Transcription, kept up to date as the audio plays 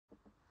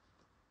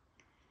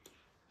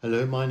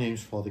Hello, my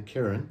name's Fr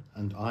Kieran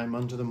and I'm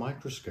under the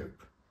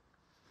microscope.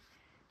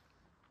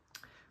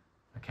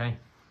 Okay.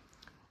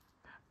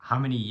 How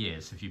many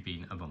years have you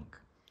been a monk?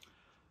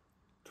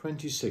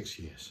 26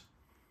 years.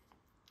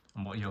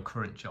 And what are your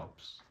current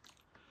jobs?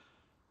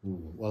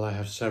 Well, I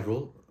have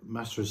several.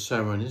 Master of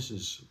Ceremonies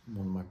is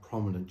one of my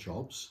prominent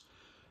jobs.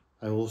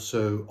 I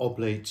also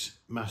oblate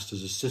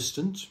Master's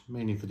Assistant,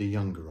 mainly for the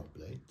younger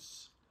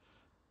oblates,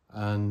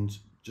 and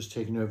just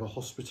taking over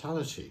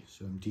hospitality,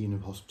 so I'm Dean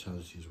of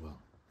Hospitality as well.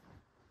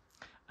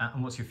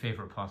 And what's your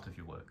favourite part of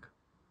your work?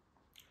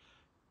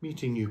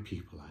 Meeting new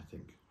people, I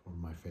think, one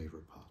of my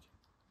favourite parts.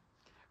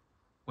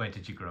 Where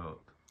did you grow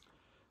up?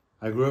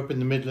 I grew up in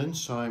the Midlands,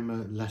 so I'm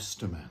a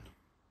Leicester man.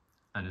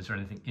 And is there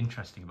anything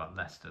interesting about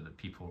Leicester that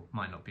people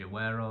might not be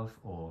aware of,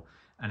 or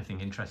anything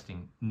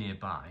interesting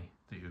nearby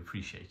that you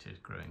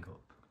appreciated growing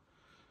up?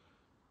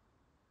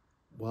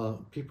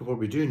 Well, people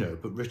probably do know,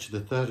 but Richard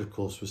III, of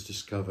course, was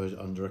discovered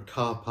under a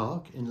car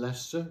park in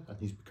Leicester, and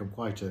he's become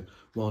quite a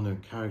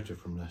well-known character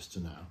from Leicester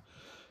now.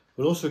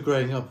 But also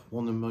growing up,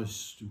 one of the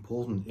most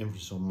important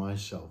influences on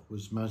myself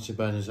was Mount St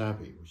Bernard's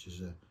Abbey, which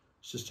is a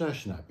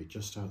Cistercian abbey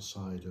just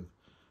outside of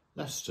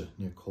Leicester,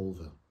 near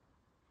Colville.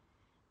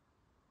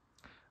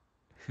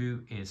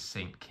 Who is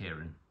St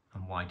Kieran,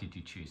 and why did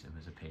you choose him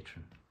as a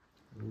patron?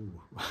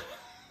 Ooh.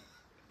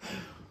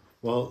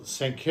 Well,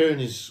 St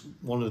Kieran is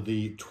one of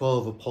the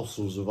 12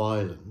 apostles of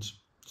Ireland,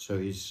 so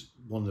he's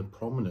one of the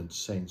prominent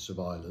saints of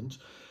Ireland.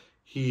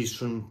 He's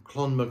from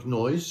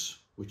Clonmacnoise,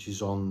 which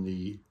is on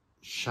the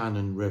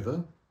Shannon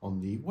River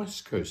on the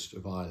west coast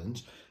of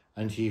Ireland,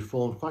 and he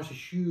formed quite a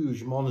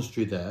huge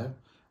monastery there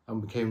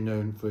and became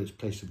known for its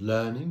place of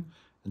learning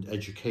and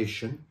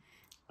education.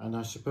 And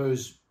I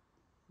suppose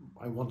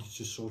I wanted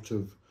to sort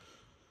of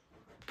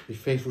be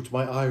faithful to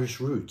my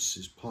Irish roots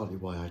is partly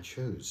why I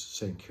chose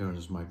St Kieran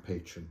as my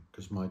patron,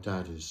 because my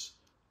dad is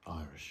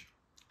Irish.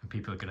 And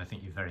people are going to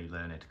think you're very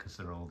learned because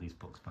there are all these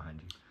books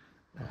behind you.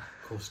 Well,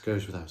 of course,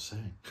 goes without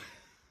saying.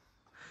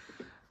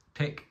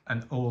 Pick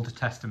an Old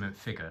Testament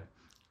figure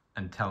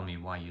and tell me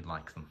why you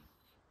like them.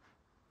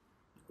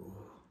 Oh,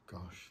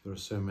 gosh, there are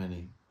so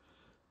many.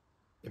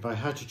 If I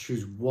had to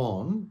choose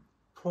one,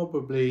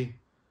 probably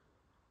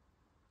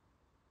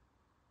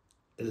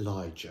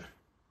Elijah.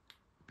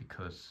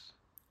 Because?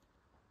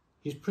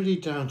 He's pretty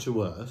down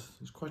to earth.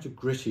 He's quite a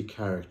gritty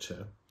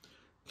character,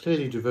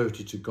 clearly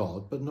devoted to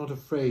God, but not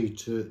afraid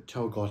to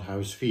tell God how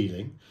he's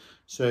feeling.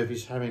 So if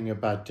he's having a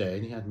bad day,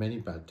 and he had many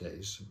bad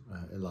days,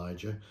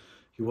 Elijah,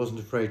 he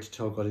wasn't afraid to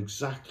tell God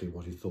exactly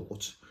what he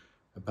thought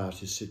about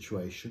his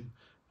situation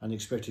and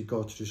expected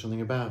God to do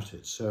something about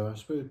it. So I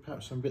suppose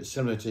perhaps I'm a bit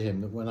similar to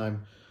him, that when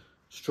I'm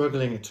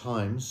struggling at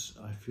times,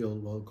 I feel,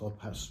 well, God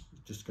perhaps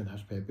just going to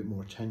have to pay a bit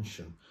more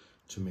attention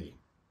to me.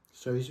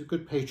 So he's a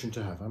good patron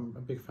to have. I'm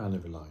a big fan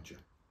of Elijah.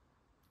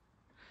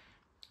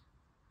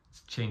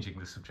 It's changing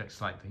the subject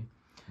slightly.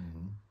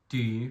 Mm-hmm. Do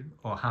you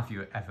or have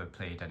you ever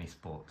played any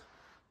sport?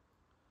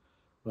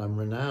 Well, I'm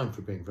renowned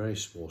for being very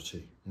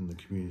sporty in the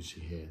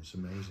community here. It's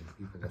amazing.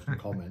 People often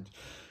comment.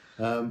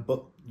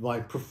 But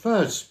my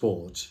preferred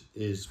sport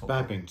is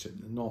Football.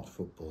 badminton, not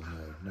football,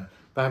 no.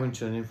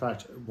 Badminton, in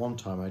fact, one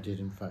time I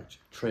did, in fact,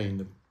 train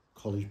the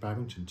college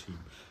badminton team.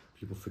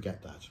 People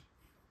forget that.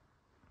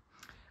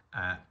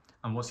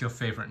 And what's your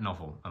favourite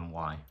novel and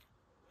why?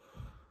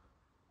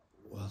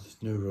 Well,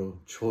 there's no real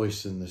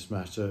choice in this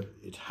matter.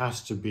 It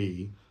has to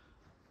be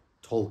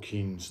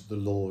Tolkien's The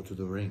Lord of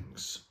the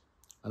Rings.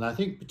 And I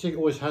think particularly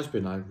always has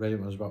been. I read it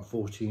when I was about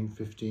 14,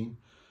 15.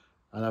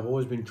 And I've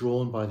always been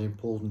drawn by the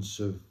importance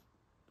of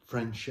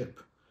friendship.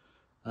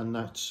 And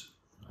that,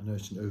 I know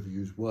it's an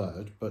overused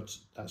word, but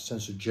that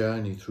sense of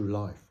journey through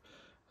life.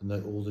 And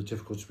that all the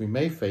difficulties we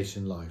may face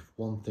in life,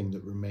 one thing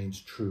that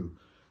remains true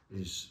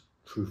is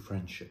true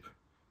friendship.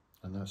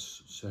 And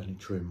that's certainly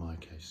true in my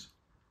case.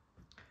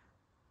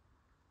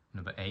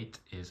 Number 8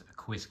 is a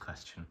quiz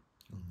question.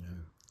 Oh no.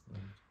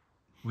 Right.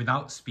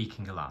 Without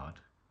speaking aloud,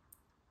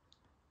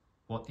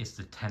 what is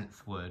the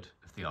 10th word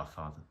of the Our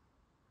Father?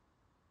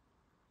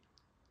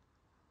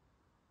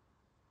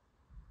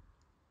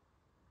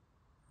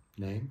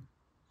 Name?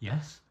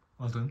 Yes,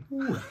 well done.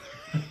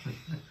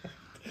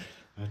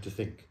 I have to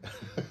think.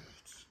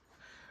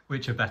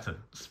 Which are better,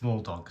 small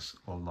dogs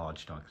or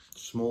large dogs?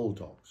 Small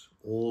dogs,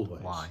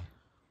 always. Why?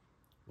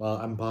 Well,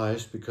 I'm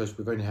biased because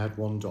we've only had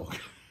one dog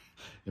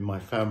in my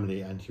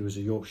family, and he was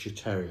a Yorkshire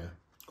Terrier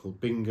called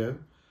Bingo.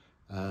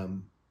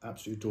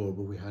 Absolutely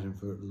adorable. We had him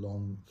for a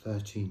long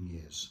 13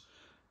 years.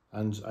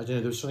 And I don't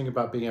know, there was something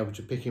about being able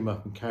to pick him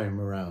up and carry him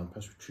around.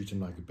 Perhaps we treat him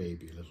like a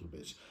baby a little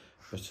bit.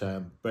 But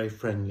very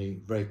friendly,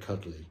 very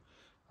cuddly.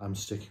 I'm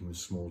sticking with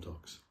small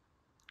dogs.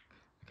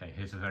 Okay,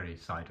 here's a very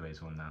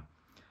sideways one now.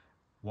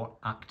 What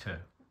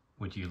actor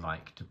would you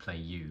like to play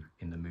you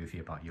in the movie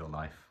about your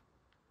life?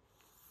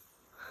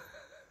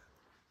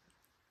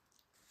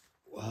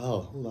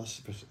 Well,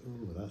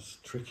 that's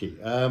tricky.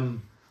 I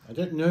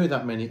don't know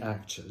that many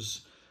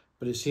actors,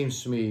 but it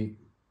seems to me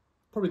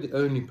probably the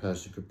only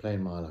person who could play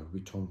in my life would be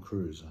Tom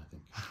Cruise, I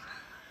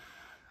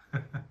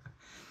think.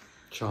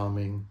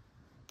 Charming,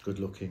 good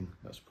looking.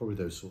 That's probably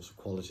those sorts of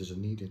qualities are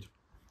needed.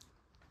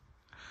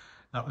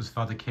 That was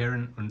Father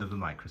Kieran under the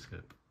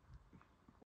microscope.